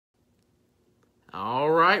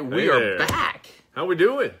All right, we are back. How we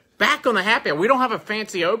doing? Back on the happy hour. We don't have a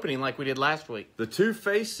fancy opening like we did last week. The two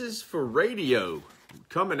faces for radio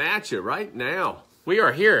coming at you right now. We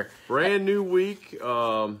are here. Brand new week.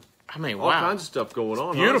 All kinds of stuff going on.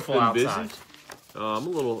 It's beautiful outside. Busy. I'm a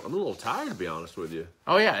little tired, to be honest with you.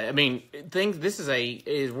 Oh yeah, I mean,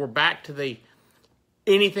 we're back to the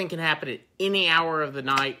anything can happen at any hour of the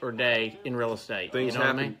night or day in real estate. Things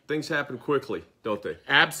happen. What I mean? Things happen quickly, don't they?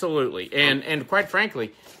 Absolutely, and quite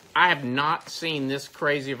frankly, I have not seen this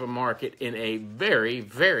crazy of a market in a very,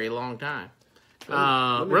 very long time.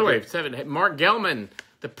 Mark Gelman,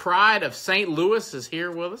 the pride of St. Louis, is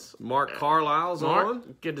here with us. Mark Carlisle's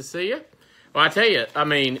on. Good to see you. Well, I tell you, I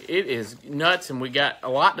mean, it is nuts, and we got a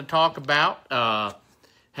lot to talk about.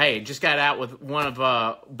 Hey, just got out with one of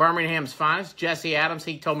Birmingham's finest, Jesse Adams.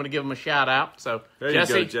 He told me to give him a shout-out. So, there you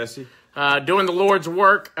go, Jesse. Doing the Lord's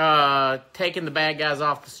work, taking the bad guys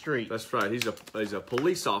off the street. That's right. He's a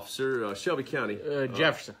police officer, Shelby County.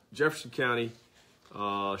 Jefferson County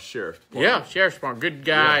Sheriff Department. Yeah, Sheriff's Department. Good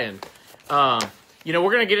guy. Yeah. And,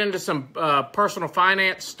 we're going to get into some personal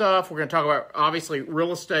finance stuff. We're going to talk about, obviously,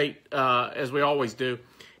 real estate, as we always do.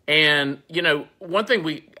 And, one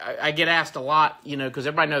thing I get asked a lot, because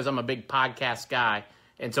everybody knows I'm a big podcast guy.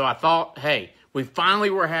 And so I thought, hey, we finally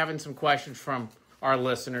were having some questions from our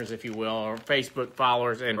listeners, if you will, or Facebook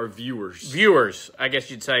followers. And or viewers. Viewers, I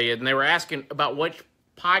guess you'd say. And they were asking about which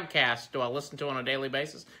podcast do I listen to on a daily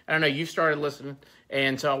basis. I don't know, you started listening.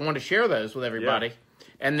 And so I wanted to share those with everybody. Yeah.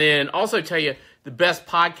 And then also tell you the best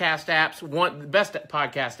podcast apps. The best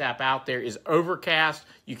podcast app out there is Overcast.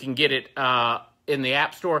 You can get it in the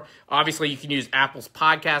App Store. Obviously, you can use Apple's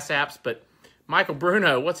podcast apps. But Michael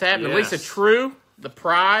Bruno, what's happening? Yes. Lisa True, the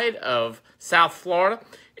pride of South Florida.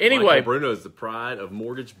 Anyway, Michael Bruno is the pride of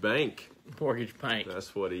Mortgage Bank. Mortgage Bank.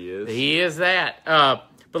 That's what he is. He is that.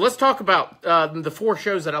 But let's talk about the four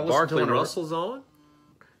shows that I listened to. Barkley Russell's on.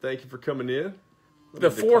 Thank you for coming in. The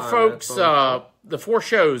four folks, the four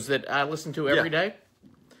shows that I listen to every day.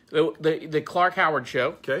 The Clark Howard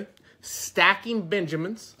Show. Okay. Stacking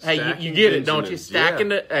Benjamins. Hey, you get it, don't you? Stacking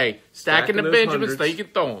the Benjamins so you can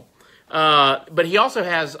throw them. But he also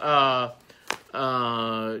has Joe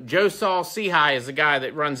Saul Seahigh is the guy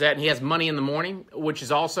that runs that, and he has Money in the Morning, which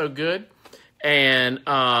is also good, and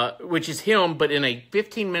which is him. But in a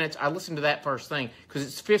 15 minutes, I listen to that first thing because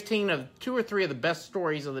it's 2 or 3 of the best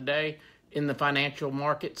stories of the day in the financial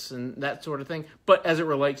markets and that sort of thing. But as it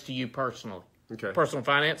relates to you personally, personal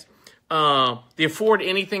finance. The Afford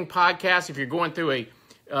Anything podcast, if you're going through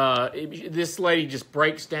this lady just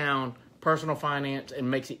breaks down personal finance and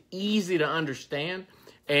makes it easy to understand.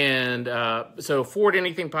 And so Afford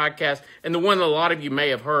Anything podcast, and the one that a lot of you may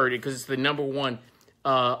have heard because it's the number one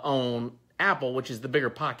on Apple, which is the Bigger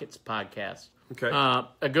Pockets podcast. Okay.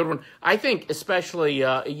 A good one. I think especially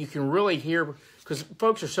you can really hear, because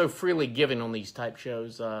folks are so freely giving on these type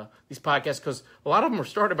shows, these podcasts, because a lot of them are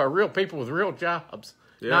started by real people with real jobs.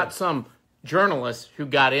 Yeah. Not some journalists who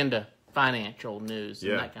got into financial news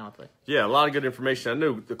and that kind of thing. Yeah, a lot of good information. I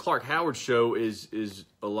know the Clark Howard Show is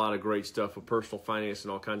a lot of great stuff with personal finance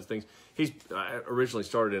and all kinds of things. He's originally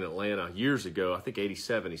started in Atlanta years ago. I think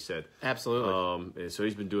 87, he said. Absolutely. And so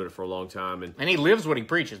he's been doing it for a long time. And he lives what he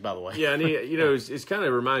preaches, by the way. Yeah, and he, it kind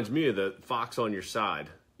of reminds me of the Fox on Your Side.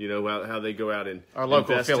 How they go out and our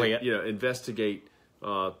local affiliate. Investigate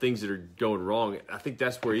things that are going wrong. I think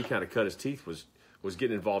that's where he kind of cut his teeth was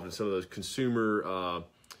getting involved in some of those consumer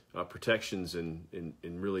protections and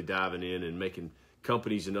really diving in and making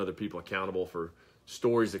companies and other people accountable for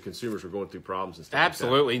stories that consumers were going through problems and stuff.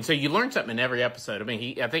 Absolutely. Like And so you learn something in every episode. I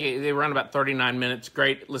mean, I think they run about 39 minutes.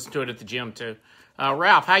 Great. Listen to it at the gym too.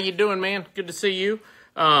 Ralph, how you doing, man? Good to see you.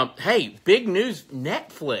 Hey, big news.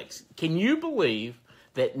 Netflix. Can you believe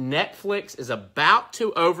that Netflix is about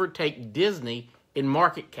to overtake Disney in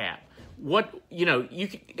market cap? You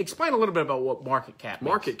can explain a little bit about what market cap is.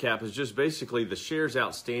 Market cap is just basically the shares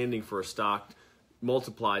outstanding for a stock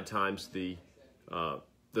multiplied times the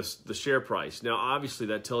share price. Now, obviously,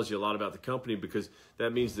 that tells you a lot about the company because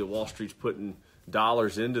that means that Wall Street's putting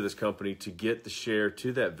dollars into this company to get the share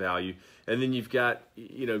to that value. And then you've got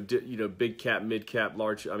big cap, mid cap,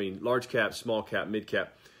 large cap, small cap, mid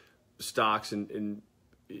cap stocks, and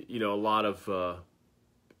a lot of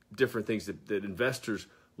different things that investors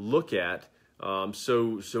look at.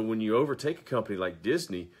 So when you overtake a company like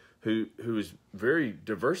Disney, who is very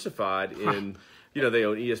diversified in, they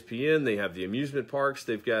own ESPN, they have the amusement parks,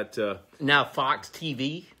 they've got now Fox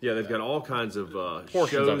TV. Yeah, they've got all kinds of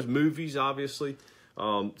shows, movies, obviously.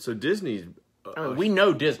 So Disney's. We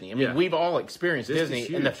know Disney. I mean, we've all experienced Disney's Disney,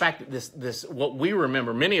 huge. And the fact that this what we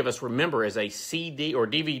remember, many of us remember as a CD or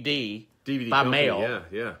DVD DVD by company, mail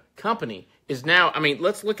yeah. company is now, I mean,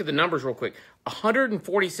 let's look at the numbers real quick.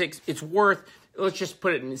 146, it's worth, let's just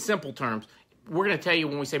put it in simple terms. We're going to tell you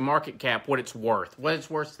when we say market cap what it's worth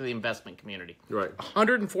to the investment community. Right.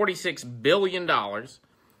 $146 billion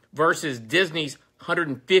versus Disney's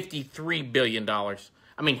 $153 billion. I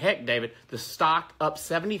mean, heck, David, the stock up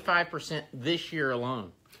 75% this year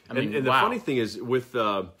alone. I mean, and the funny thing is with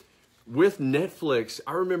Netflix,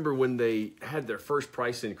 I remember when they had their first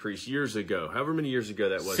price increase years ago, however many years ago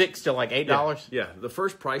that was. $6 to like $8? Yeah, the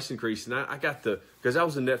first price increase. And I got because I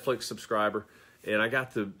was a Netflix subscriber, and I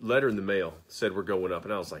got the letter in the mail said we're going up.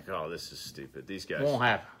 And I was like, oh, this is stupid. These guys, won't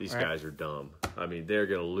happen. These guys are dumb. I mean, they're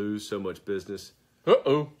going to lose so much business.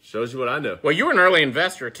 Uh-oh. Shows you what I know. Well, you were an early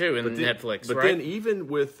investor, too, in Netflix, but right? then even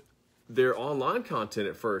with their online content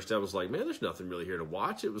at first, I was like, man, there's nothing really here to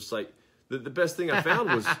watch. It was like, the best thing I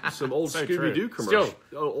found was some old So Scooby-Doo true. commercials,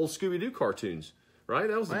 old Scooby-Doo cartoons, right?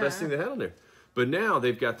 That was the best thing they had on there. But now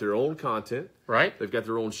they've got their own content. Right. They've got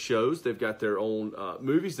their own shows. They've got their own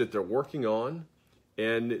movies that they're working on.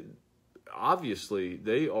 And obviously,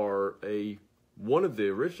 they are one of the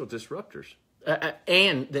original disruptors.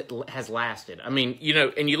 And that has lasted. I mean, you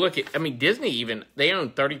know, and you look at, I mean, Disney even, they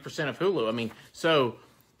own 30% of Hulu. I mean, so,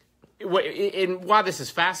 and why this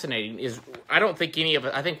is fascinating is I don't think any of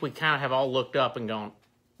it, I think we kind of have all looked up and gone,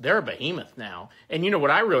 they're a behemoth now. And you know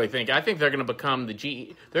what I really think? I think they're going to become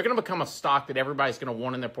they're going to become a stock that everybody's going to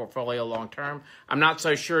want in their portfolio long term. I'm not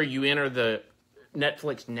so sure you enter the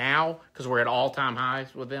Netflix now because we're at all-time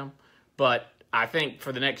highs with them. But I think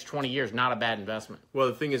for the next 20 years, not a bad investment. Well,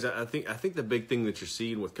 the thing is, I think the big thing that you're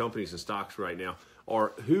seeing with companies and stocks right now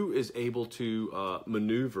are who is able to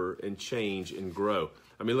maneuver and change and grow.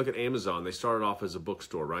 I mean, look at Amazon. They started off as a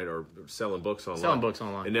bookstore, right, or selling books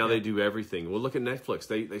online. And now they do everything. Well, look at Netflix.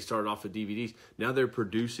 They started off with DVDs. Now they're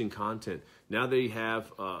producing content. Now they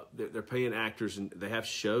have they're paying actors and they have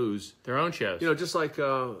shows, their own shows. You know, just like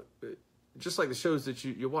the shows that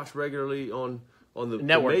you watch regularly on the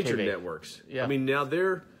major TV. networks. Yeah. I mean, now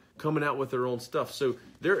they're coming out with their own stuff. So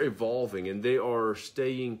they're evolving and they are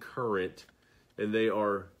staying current and they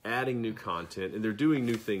are adding new content and they're doing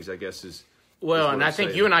new things, I guess, Well, and I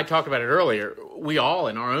think you and I talked about it earlier. We all,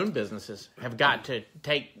 in our own businesses, have got to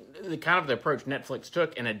take the kind of the approach Netflix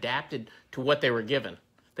took and adapted to what they were given.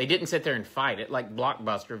 They didn't sit there and fight it like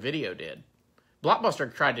Blockbuster Video did.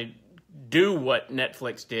 Blockbuster tried to do what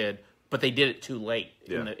Netflix did, but they did it too late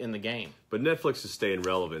in the game. But Netflix is staying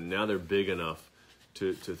relevant. Now they're big enough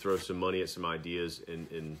to throw some money at some ideas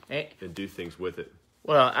and do things with it.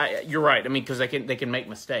 Well, you're right. I mean, because they can make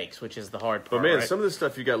mistakes, which is the hard part. But man, right? some of the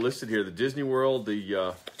stuff you got listed here: the Disney World,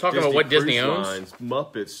 the talking Disney about what Cruise Disney owns, Lines,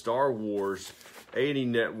 Muppets, Star Wars, A&E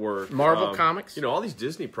Network, Marvel Comics. You know, all these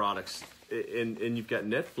Disney products, and you've got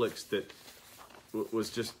Netflix that was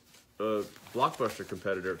just a Blockbuster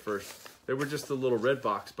competitor at first. They were just the little red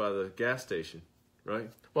box by the gas station, right?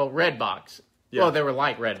 Well, Redbox. Yeah. Well, they were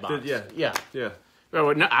like Redbox. Yeah.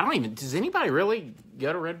 Well, no, I don't even. Does anybody really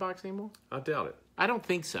go to Redbox anymore? I doubt it. I don't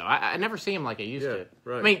think so. I never see them like I used to.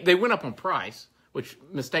 Right. I mean, they went up on price, which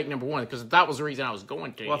mistake number one, because that was the reason I was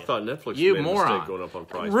going to. Well, I thought Netflix you made moron. a mistake going up on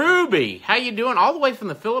price. Ruby, how you doing? All the way from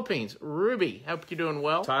the Philippines. Ruby, hope you're doing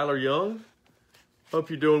well. Tyler Young,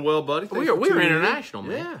 hope you're doing well, buddy. We are international,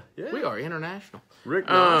 man. Yeah. We are international. Rick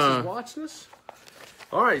Knox is watching us.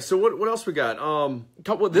 All right, so what else we got?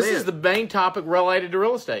 This is the main topic related to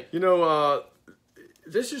real estate. You know,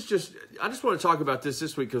 this is just, I just want to talk about this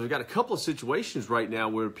week because we've got a couple of situations right now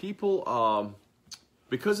where people,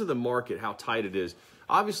 because of the market, how tight it is,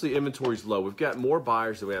 obviously inventory's low. We've got more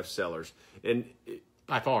buyers than we have sellers. And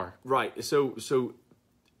by far. Right. So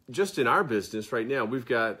just in our business right now, we've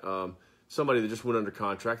got somebody that just went under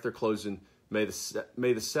contract. They're closing May the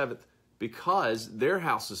 7th because their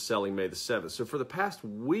house is selling May the 7th. So for the past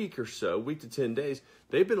week or so, week to 10 days,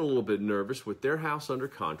 they've been a little bit nervous with their house under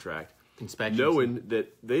contract. Inspections. Knowing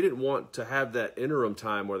that they didn't want to have that interim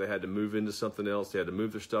time where they had to move into something else, they had to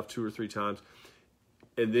move their stuff 2 or 3 times,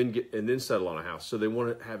 and then settle on a house. So they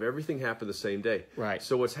want to have everything happen the same day. Right.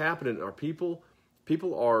 So what's happening are people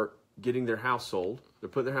are getting their house sold. They're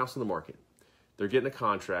putting their house on the market. They're getting a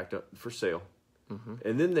contract for sale,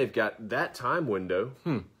 and then they've got that time window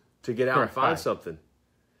to get out and find something.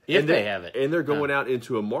 If they have it, and they're going out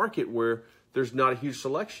into a market where there's not a huge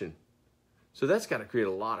selection. So that's got to create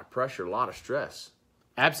a lot of pressure, a lot of stress.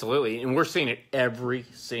 Absolutely. And we're seeing it every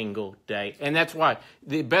single day. And that's why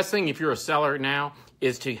the best thing if you're a seller now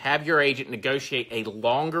is to have your agent negotiate a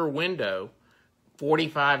longer window,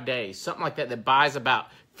 45 days, something like that buys about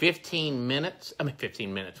 15 minutes. I mean,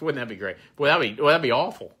 15 minutes. Wouldn't that be great? Well, that'd be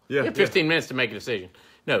awful. Yeah, 15 minutes to make a decision.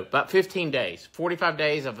 No, about 15 days, 45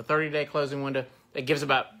 days of a 30-day closing window. That gives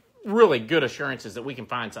about really good assurances that we can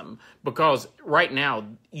find something. Because right now,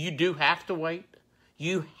 you do have to wait.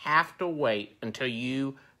 You have to wait until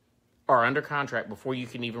you are under contract before you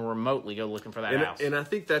can even remotely go looking for that house. And I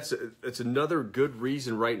think that's another good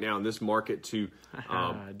reason right now in this market to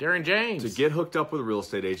Darren James, to get hooked up with a real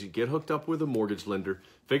estate agent, get hooked up with a mortgage lender,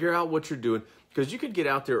 figure out what you're doing, because you could get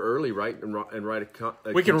out there early, right, and write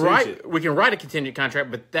a we can write a contingent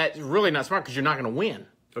contract, but that's really not smart because you're not going to win.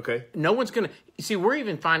 Okay. No one's going to see. We're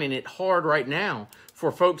even finding it hard right now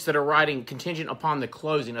for folks that are writing contingent upon the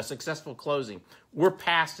closing, a successful closing. We're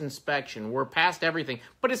past inspection. We're past everything,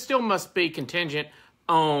 but it still must be contingent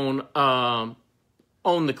on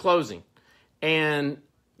the closing. And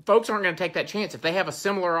folks aren't going to take that chance if they have a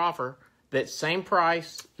similar offer, that same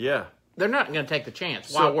price. Yeah. They're not going to take the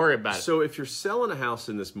chance. Why worry about it? So if you're selling a house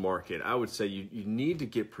in this market, I would say you need to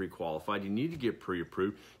get pre-qualified. You need to get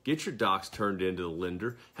pre-approved. Get your docs turned into the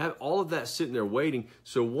lender. Have all of that sitting there waiting.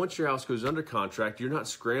 So once your house goes under contract, you're not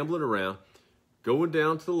scrambling around, going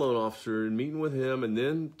down to the loan officer and meeting with him and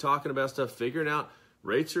then talking about stuff, figuring out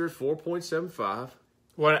rates are at 4.75.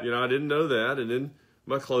 What? I didn't know that. And then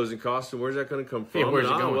my closing costs, and where's that going to come from? Yeah, where's it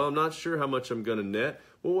going? Well, I'm not sure how much I'm going to net.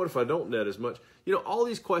 Well, what if I don't net as much? All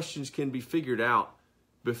these questions can be figured out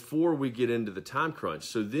before we get into the time crunch.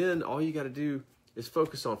 So then all you got to do is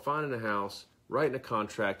focus on finding a house, writing a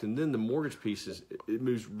contract, and then the mortgage pieces, it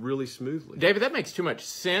moves really smoothly. David, that makes too much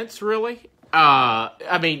sense, really.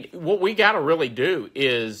 What we got to really do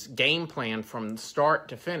is game plan from start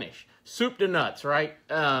to finish, soup to nuts, right?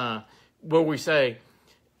 Where we say,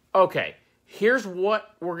 okay, here's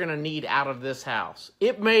what we're going to need out of this house.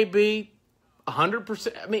 It may be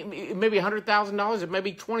 100%. I mean, it may be $100,000. It may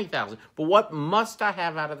be $20,000. But what must I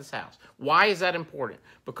have out of this house? Why is that important?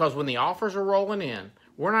 Because when the offers are rolling in,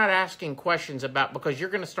 we're not asking questions about, because you're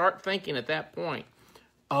going to start thinking at that point,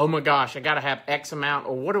 oh my gosh, I got to have X amount,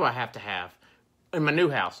 or what do I have to have in my new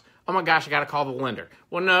house? Oh my gosh, I got to call the lender.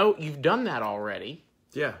 Well, no, you've done that already.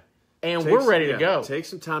 Yeah. And we're ready to go. Take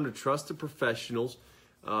some time to trust the professionals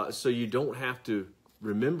so you don't have to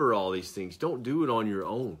remember all these things. Don't do it on your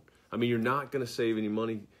own. I mean, you're not going to save any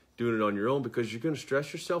money doing it on your own because you're going to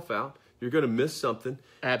stress yourself out. You're going to miss something.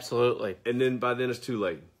 Absolutely. And then by then it's too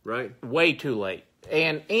late, right? Way too late.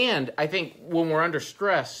 And I think when we're under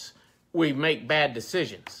stress, we make bad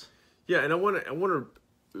decisions. Yeah, and I want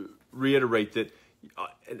to reiterate that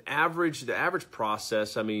the average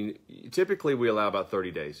process, I mean, typically we allow about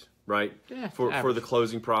 30 days, right? Yeah, for the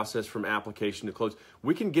closing process from application to close.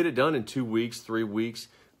 We can get it done in 2 weeks, 3 weeks.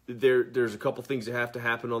 There's a couple things that have to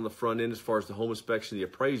happen on the front end as far as the home inspection, the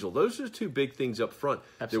appraisal. Those are the two big things up front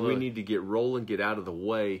Absolutely. that we need to get rolling, get out of the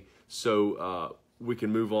way so we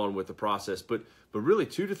can move on with the process. But really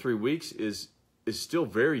 2 to 3 weeks is still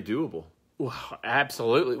very doable. Well,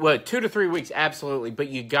 absolutely. Well, 2 to 3 weeks, absolutely. But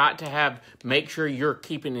you got to make sure you're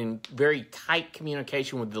keeping in very tight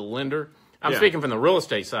communication with the lender. I'm speaking from the real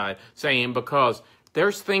estate side, saying because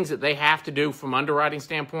there's things that they have to do from underwriting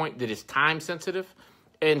standpoint that is time sensitive.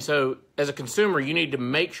 And so as a consumer, you need to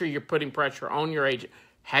make sure you're putting pressure on your agent.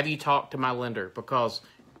 Have you talked to my lender? Because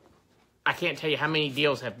I can't tell you how many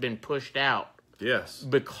deals have been pushed out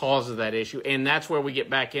because of that issue. And that's where we get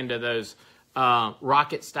back into those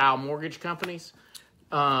rocket-style mortgage companies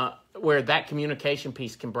where that communication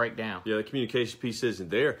piece can break down. Yeah, the communication piece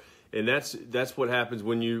isn't there. And that's what happens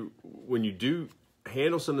when you do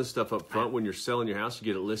handle some of this stuff up front. When you're selling your house, you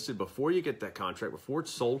get it listed before you get that contract, before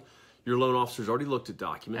it's sold. Your loan officer's already looked at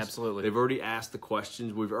documents. Absolutely. They've already asked the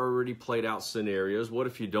questions. We've already played out scenarios. What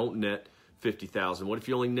if you don't net $50,000? What if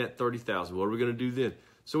you only net $30,000? What are we going to do then?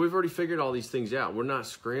 So we've already figured all these things out. We're not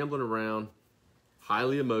scrambling around,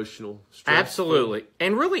 highly emotional, stressful. Absolutely.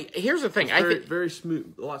 And really, here's the thing. Very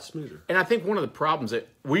smooth, a lot smoother. And I think one of the problems that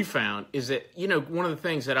we found is that, one of the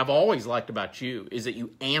things that I've always liked about you is that you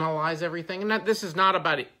analyze everything. And this is not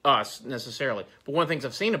about us necessarily, but one of the things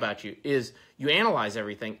I've seen about you is you analyze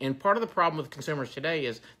everything. And part of the problem with consumers today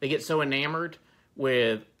is they get so enamored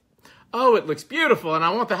with, oh, it looks beautiful and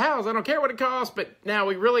I want the house. I don't care what it costs. But now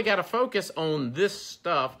we really got to focus on this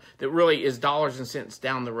stuff that really is dollars and cents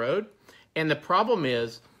down the road. And the problem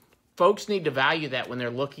is folks need to value that when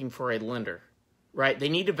they're looking for a lender, right? They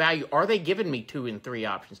need to value, are they giving me 2 and 3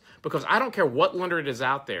 options? Because I don't care what lender it is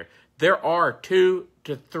out there. There are 2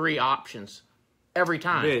 to 3 options every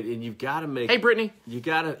time. Man, and you've got to make... Hey, Brittany.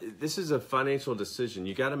 This is a financial decision.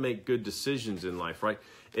 You got to make good decisions in life, right?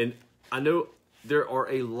 And I know there are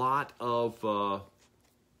a lot of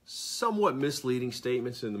somewhat misleading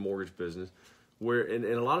statements in the mortgage business where, and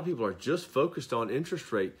a lot of people are just focused on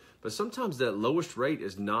interest rate, but sometimes that lowest rate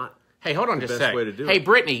is not Hey, hold on just a second. way to do Hey, it.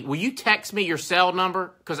 Brittany, will you text me your cell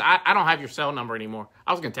number? Because I don't have your cell number anymore.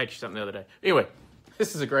 I was going to text you something the other day. Anyway,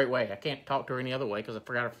 this is a great way. I can't talk to her any other way because I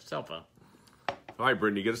forgot her cell phone. All right,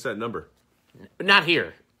 Brittany, get us that number. Not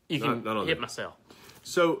here. You can not on hit there. my cell.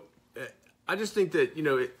 So I just think that,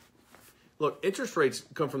 look, interest rates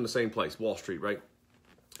come from the same place, Wall Street, right?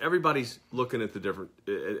 Everybody's looking at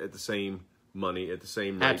the same money, at the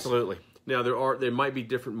same rates. Absolutely. Now, there might be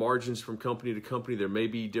different margins from company to company. There may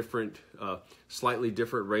be slightly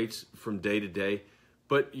different rates from day to day,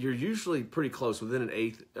 but you're usually pretty close, within an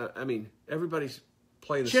eighth. Everybody's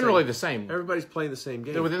playing the same. Everybody's playing the same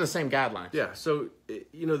game. They're within the same guidelines. Yeah. So,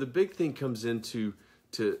 the big thing comes into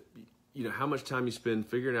how much time you spend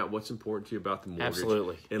figuring out what's important to you about the mortgage.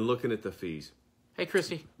 Absolutely. And looking at the fees. Hey,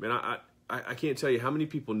 Christy. Man, I can't tell you how many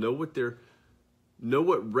people know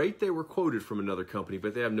what rate they were quoted from another company,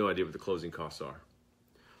 but they have no idea what the closing costs are.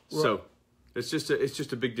 Well, so it's just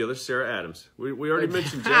a big deal. There's Sarah Adams. We already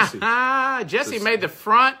mentioned Jesse. Jesse made the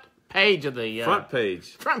front page of the front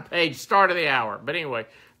page start of the hour. But anyway,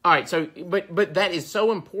 all right. So, but that is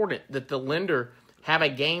so important that the lender have a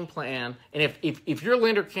game plan, and if your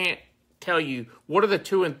lender can't tell you what are the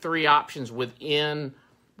 2 and 3 options within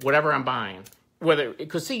whatever I'm buying,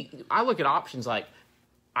 because see, I look at options like,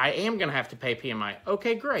 I am going to have to pay PMI.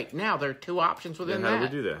 Okay, great. Now there are 2 options within that. How do we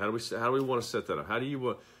do that? How do we want to set that up? How do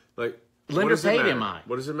you lender paid MI?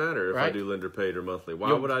 What does it matter if I do lender paid or monthly?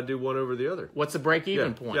 Why would I do one over the other? What's the break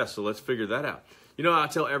even point? Yeah, so let's figure that out. I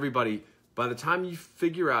tell everybody, by the time you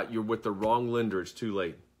figure out you're with the wrong lender, it's too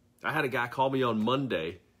late. I had a guy call me on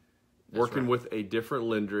Monday working with a different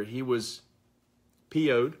lender. He was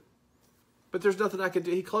PO'd, but there's nothing I could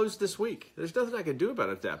do. He closed this week. There's nothing I could do about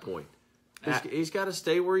it at that point. He's got to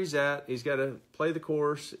stay where he's at. He's got to play the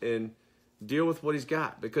course and deal with what he's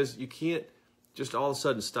got, because you can't just all of a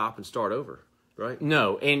sudden stop and start over, right?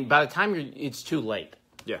 No, and by the time it's too late.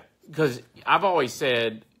 Yeah. Because I've always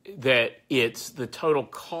said that it's the total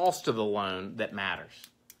cost of the loan that matters,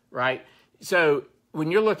 right? So when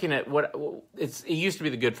you're looking at it used to be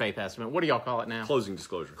the good faith estimate. What do y'all call it now? Closing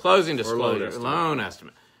disclosure. Closing disclosure. Loan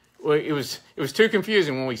estimate. Well, it was too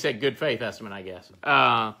confusing when we said good faith estimate, I guess.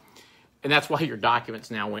 And that's why your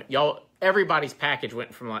documents now everybody's package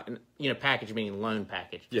went from package meaning loan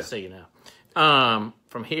package, just so you know.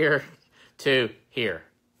 From here to here.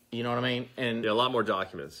 You know what I mean? And a lot more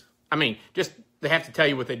documents. I mean, just they have to tell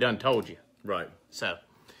you what they done told you. Right. So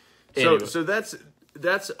anyway. So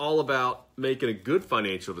that's all about making a good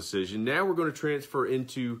financial decision. Now we're going to transfer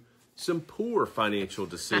into some poor financial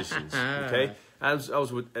decisions. Okay. I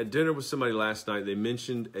was at dinner with somebody last night. They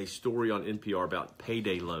mentioned a story on NPR about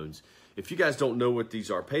payday loans. If you guys don't know what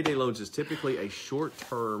these are, payday loans is typically a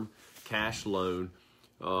short-term cash loan.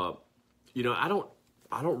 I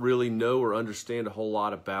don't really know or understand a whole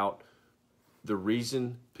lot about the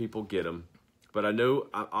reason people get them, but I know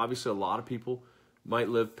obviously a lot of people might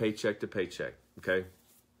live paycheck to paycheck. Okay,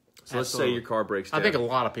 so let's say your car breaks down. I think a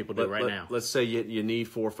lot of people do now. Let's say you need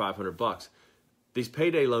 $400 or $500. These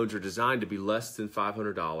payday loans are designed to be less than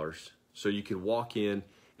 $500, so you can walk in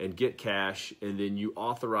and get cash, and then you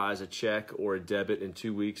authorize a check or a debit in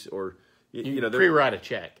 2 weeks, or you pre-write a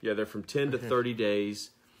check. Yeah, they're from 10 to 30 days,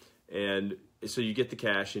 and so you get the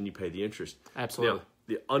cash and you pay the interest. Absolutely. Now,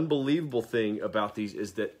 the unbelievable thing about these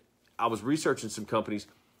is that I was researching some companies.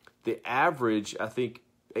 The average, I think,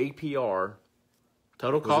 APR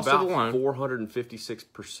total cost of the loan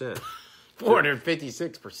 456%.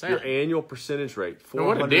 456%. Your annual percentage rate.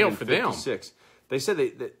 What a deal for them. They said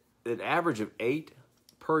that an average of 8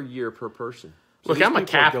 per year per person. So look, I'm a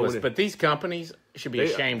capitalist, but these companies should be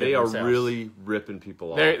ashamed of themselves. They are really ripping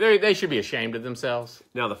people off. They should be ashamed of themselves.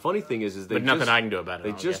 Now, the funny thing is but nothing I can do about it.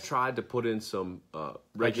 They just tried to put in some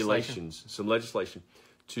regulations, some legislation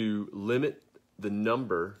to limit the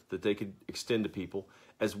number that they could extend to people,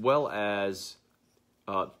 as well as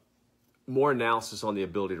more analysis on the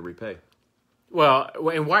ability to repay. Well,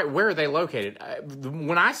 and where are they located?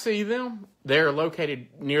 When I see them, they're located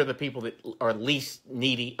near the people that are least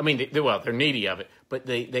needy. I mean, they're needy of it, but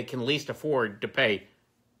they can least afford to pay.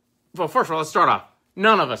 Well, first of all, let's start off.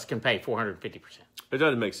 None of us can pay 450%. It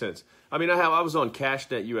doesn't make sense. I mean, I was on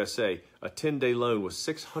CashNet USA. A 10-day loan was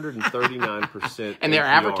 639%. And they're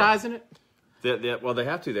advertising it? Well, they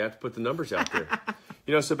have to. They have to put the numbers out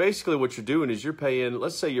there. So basically what you're doing is you're paying,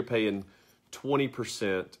 let's say you're paying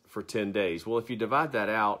 20% for 10 days. Well, if you divide that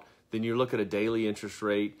out, then you look at a daily interest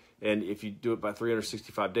rate, and if you do it by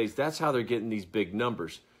 365 days, that's how they're getting these big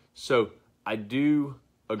numbers. So I do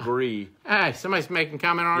agree. Hey, somebody's making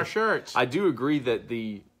comment on our shirts. I do agree that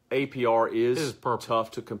the APR is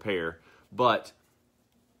tough to compare, but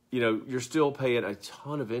you're still paying a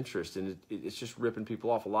ton of interest, and it's just ripping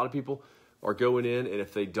people off. A lot of people are going in, and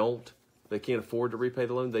if they can't afford to repay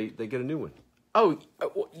the loan, they get a new one. Oh,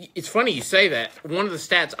 it's funny you say that. One of the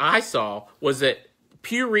stats I saw was that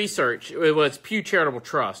Pew Research, it was Pew Charitable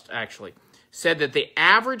Trust, actually, said that the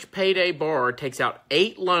average payday borrower takes out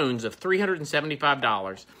 8 loans of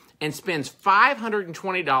 $375 and spends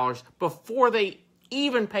 $520 before they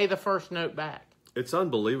even pay the first note back. It's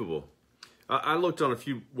unbelievable. I looked on a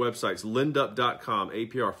few websites. Lindup.com,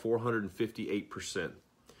 APR 458%.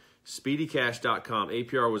 SpeedyCash.com,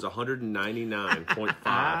 APR was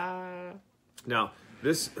 199.5. Now,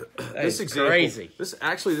 this example, crazy.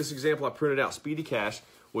 This example I printed out. Speedy Cash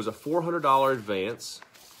was a $400 advance.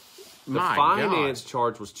 The finance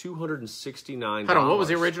charge was $269. Hold on, what was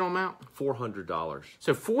the original amount? $400.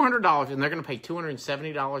 So $400, and they're going to pay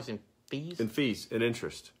 $270 in fees? In fees and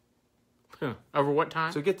interest. Huh. Over what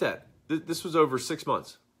time? So get that. This was over 6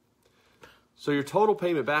 months. So your total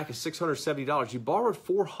payment back is $670. You borrowed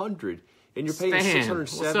 $400, and you're paying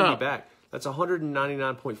 $670 back. That's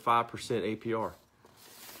 199.5% APR.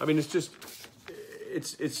 I mean, it's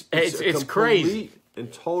a crazy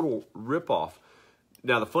and total ripoff.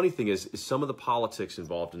 Now, the funny thing is some of the politics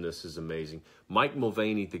involved in this is amazing. Mike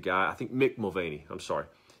Mulvaney, the guy, I think Mick Mulvaney, I'm sorry.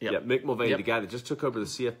 Yep. Yeah, Mick Mulvaney, the guy that just took over the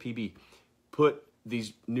CFPB, put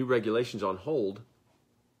these new regulations on hold.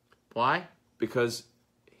 Why? Because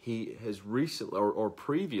he has recently, or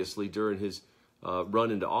previously during his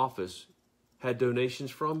run into office, had donations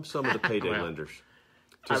from some of the payday lenders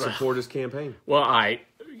to support his campaign. Well, I'm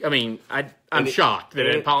shocked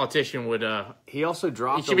that a politician would. He also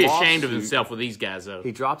dropped. He should be ashamed of himself with these guys, though.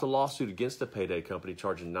 He dropped a lawsuit against a payday company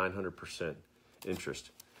charging 900%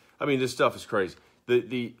 interest. I mean, this stuff is crazy.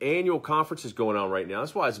 The annual conference is going on right now.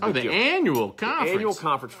 That's why it's a big deal. Annual conference. The annual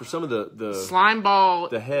conference for some of the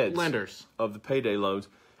slimeball the heads lenders of the payday loans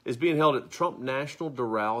is being held at Trump National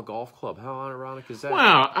Doral Golf Club. How ironic is that?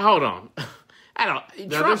 Well, hold on.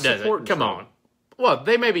 Trump doesn't. Come on. Well,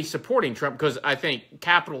 they may be supporting Trump because I think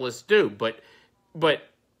capitalists do, but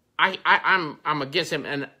I'm against him,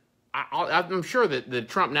 and I'm sure that the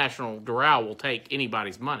Trump National Doral will take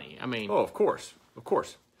anybody's money. I mean, of course.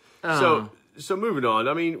 So moving on.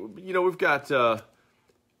 I mean, we've got. I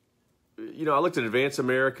looked at Advance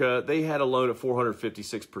America. They had a loan at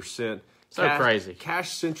 456%. So crazy.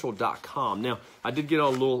 CashCentral.com. Now, I did get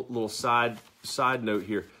on a little side note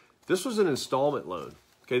here. This was an installment loan.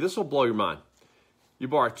 Okay, this will blow your mind. You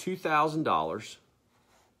borrow $2,000.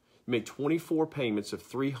 You make 24 payments of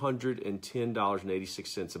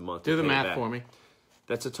 $310.86 a month. Do the math for me.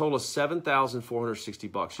 That's a total of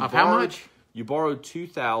 $7,460. Of how much? You borrowed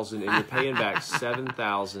 $2,000 and you're paying back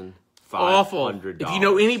 $7,500. Awful. If you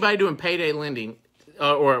know anybody doing payday lending,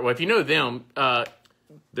 or if you know them,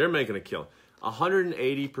 they're making a killing.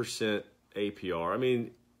 180% APR. I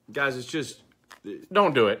mean, guys, it's just.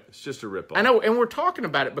 Don't do it. It's just a ripoff. I know, and we're talking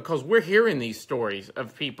about it because we're hearing these stories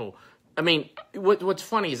of people. I mean, what's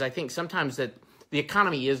funny is I think sometimes that the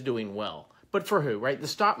economy is doing well. But for who, right? The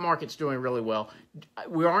stock market's doing really well.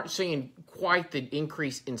 We aren't seeing quite the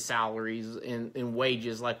increase in salaries and in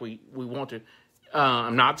wages like we want to.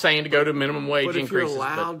 I'm not saying to go to minimum wage increases.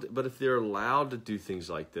 But if they're allowed to do things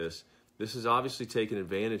like this is obviously taking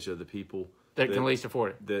advantage of the people that can least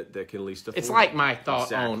afford it. That can least afford it. It's like my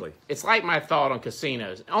thought on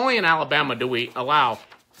casinos. Only in Alabama do we allow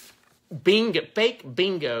fake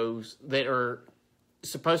bingos that are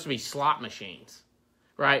supposed to be slot machines,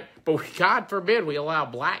 right? But God forbid we allow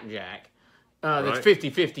blackjack that's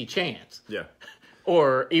 50-50 chance. Yeah.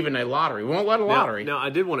 Or even a lottery. We won't let a lottery. Now, I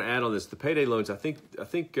did want to add on this. The payday loans, I think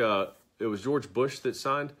it was George Bush that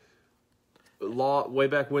signed a law way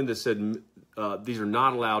back when that said these are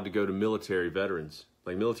not allowed to go to military veterans.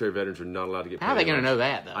 Like, military veterans are not allowed to get. How are they going to know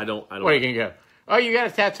that, though? I don't. Where are you going to go? Oh, you got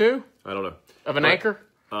a tattoo? I don't know. Of an anchor?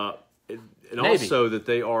 And also that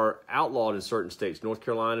they are outlawed in certain states: North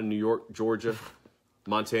Carolina, New York, Georgia,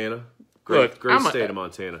 Montana. Great state of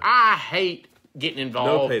Montana. I hate getting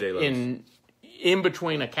involved in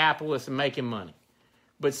between a capitalist and making money,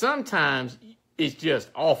 but sometimes it's just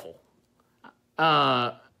awful.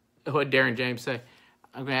 What did Darren James say?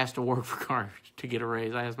 I'm going to ask to work for cars to get a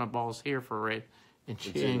raise. I asked my boss here for a raise. And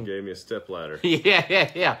Jim gave me a stepladder.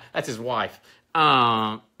 Yeah. That's his wife.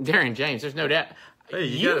 Darren James, there's no doubt. Hey,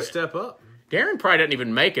 you got to step up. Darren probably doesn't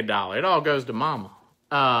even make $1. It all goes to mama.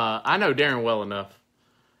 I know Darren well enough.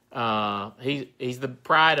 He's the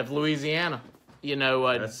pride of Louisiana.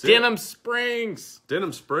 Denham Springs.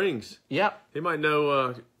 Denham Springs. Yep. He might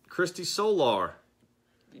know Christy Solar.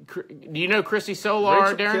 Do you know Christy Solar,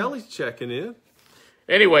 Rachel Darren? Kelly's checking in.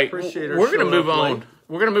 Anyway, we're going to move on.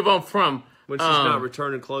 We're going to move on from When she's not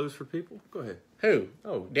returning clothes for people? Go ahead. Who?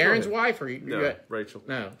 Oh, Darren's go ahead. wife? Or No, Rachel.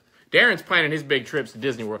 No. Darren's planning his big trips to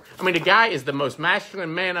Disney World. I mean, the guy is the most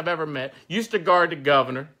masculine man I've ever met. Used to guard the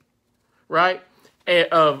governor, right,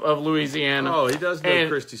 of Louisiana. Oh, he does know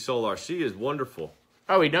Christy Solar. She is wonderful.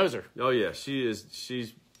 Oh, he knows her. Oh, yeah.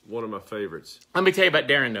 She's one of my favorites. Let me tell you about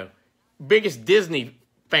Darren, though. Biggest Disney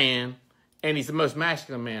fan, and he's the most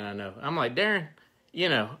masculine man I know. I'm like, Darren,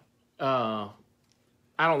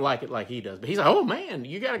 I don't like it like he does. But he's like, oh, man,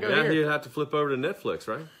 you got to go now here. You'd have to flip over to Netflix,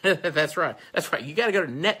 right? That's right. That's right. You got to go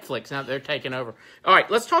to Netflix now that they're taking over. All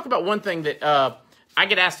right, let's talk about one thing that I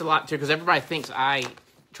get asked a lot, too, because everybody thinks I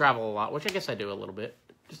travel a lot, which I guess I do a little bit,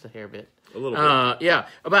 just a hair bit. A little bit. Yeah.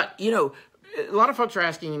 About, a lot of folks are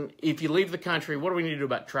asking, if you leave the country, what do we need to do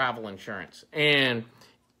about travel insurance? And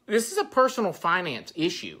this is a personal finance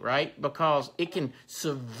issue, right? Because it can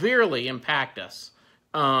severely impact us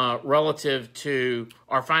relative to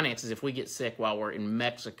our finances if we get sick while we're in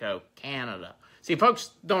Mexico, Canada. See,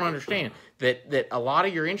 folks don't understand that a lot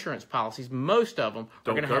of your insurance policies, most of them,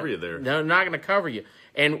 don't cover you there. No, not going to cover you.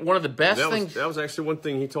 And one of the best things... That was actually one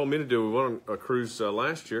thing he told me to do. We went on a cruise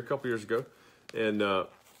last year, a couple years ago, and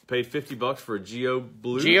paid $50 for a Geo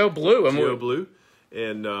Blue. Geo Blue. Geo Blue.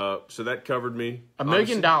 And so that covered me. $1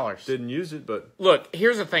 million. Didn't use it, but... Look,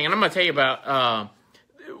 here's the thing, and I'm going to tell you about...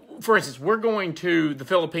 for instance, we're going to the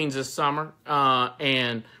Philippines this summer,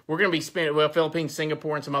 and we're going to be spending, Philippines,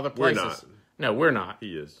 Singapore, and some other places. We're not. No, we're not.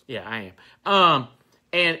 He is. Yeah, I am.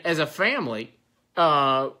 And as a family,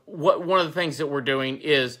 one of the things that we're doing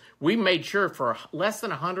is we made sure for less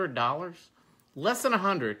than $100,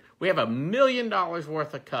 we have $1 million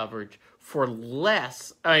worth of coverage for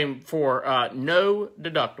no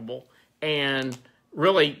deductible, and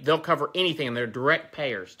really, they'll cover anything, and they're direct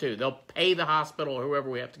payers, too. They'll pay the hospital or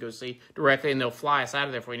whoever we have to go see directly, and they'll fly us out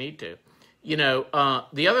of there if we need to.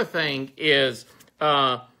 The other thing is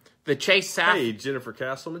the Chase South... Hey, Jennifer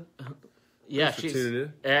Castleman. Yeah, she's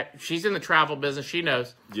in the travel business. She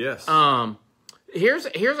knows. Yes. Here's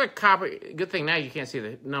a copy. Good thing now you can't see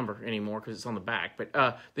the number anymore because it's on the back. But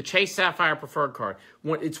the Chase Sapphire Preferred Card.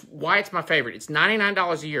 It's why it's my favorite. It's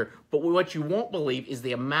 $99 a year. But what you won't believe is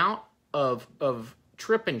the amount of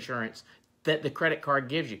trip insurance that the credit card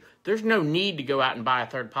gives you. There's no need to go out and buy a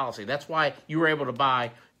third policy. That's why you were able to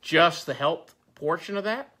buy just the health portion of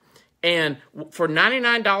that. And for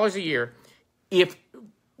 $99 a year, if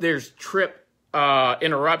there's trip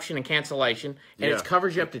interruption and cancellation, and it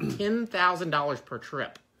covers you up to $10,000 per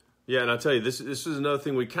trip. Yeah, and I'll tell you, this is another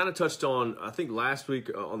thing we kind of touched on, I think last week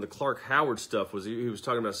on the Clark Howard stuff, was he was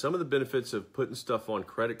talking about some of the benefits of putting stuff on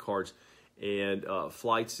credit cards and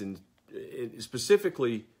flights, and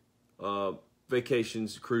specifically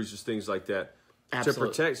vacations, cruises, things like that. Absolutely.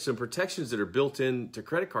 To protect some protections that are built into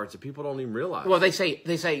credit cards that people don't even realize. Well, they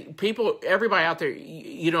say people, everybody out there,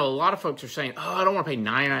 a lot of folks are saying, oh, I don't want to pay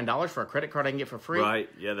 $99 for a credit card I can get for free. Right,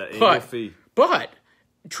 yeah, that annual fee. But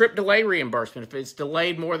trip delay reimbursement, if it's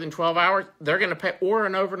delayed more than 12 hours, they're going to pay, or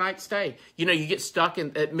an overnight stay. You get stuck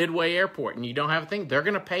at Midway Airport and you don't have a thing, they're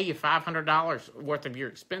going to pay you $500 worth of your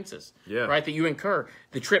expenses, right, that you incur.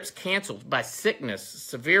 The trip's canceled by sickness,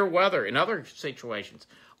 severe weather, and other situations.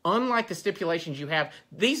 Unlike the stipulations you have,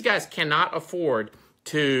 these guys cannot afford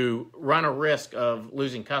to run a risk of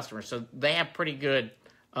losing customers. So they have pretty good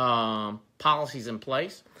policies in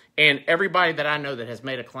place. And everybody that I know that has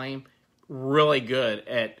made a claim, really good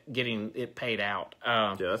at getting it paid out.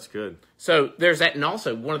 Yeah, that's good. So there's that. And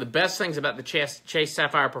also, one of the best things about the Chase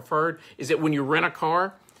Sapphire Preferred is that when you rent a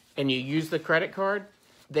car and you use the credit card,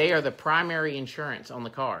 they are the primary insurance on the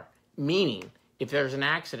car. Meaning, if there's an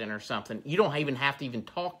accident or something, you don't even have to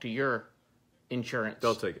talk to your insurance.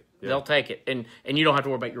 They'll take it. Yeah. They'll take it. And you don't have to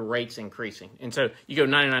worry about your rates increasing. And so you go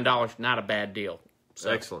 $99, not a bad deal. So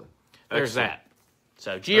Excellent. There's that.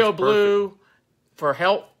 So Geo Blue for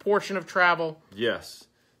health portion of travel. Yes.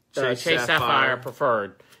 Chase Sapphire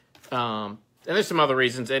Preferred. And there's some other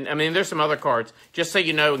reasons. And there's some other cards. Just so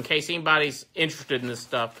you know, in case anybody's interested in this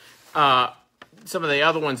stuff, some of the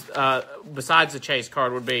other ones besides the Chase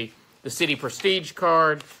card would be the City Prestige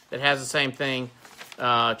card that has the same thing,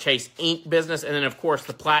 Chase Inc. business, and then, of course,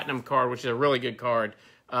 the Platinum card, which is a really good card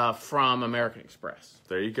from American Express.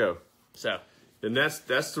 There you go. So, and that's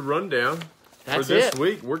the rundown for this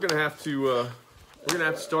week. We're gonna have to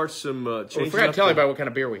start some changing. We forgot to tell everybody what kind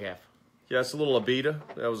of beer we have. Yeah, it's a little Abita.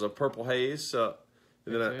 That was a purple haze, and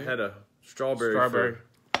then I had a strawberry.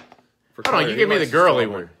 For Hold on, you give me the girly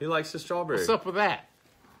one. He likes the strawberry. What's up with that?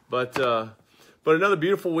 But another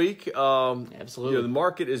beautiful week. Absolutely. The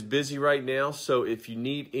market is busy right now, so if you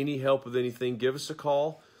need any help with anything, give us a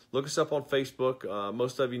call. Look us up on Facebook.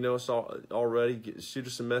 Most of you know us already. Shoot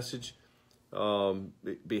us a message.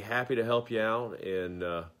 Be happy to help you out, and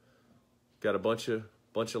got a bunch of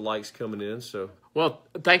likes coming in. So, well,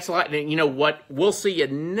 thanks a lot. And you know what? We'll see you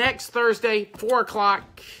next Thursday, 4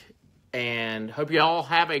 o'clock, and hope you all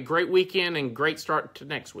have a great weekend and great start to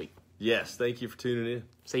next week. Yes, thank you for tuning in.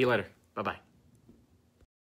 See you later. Bye-bye.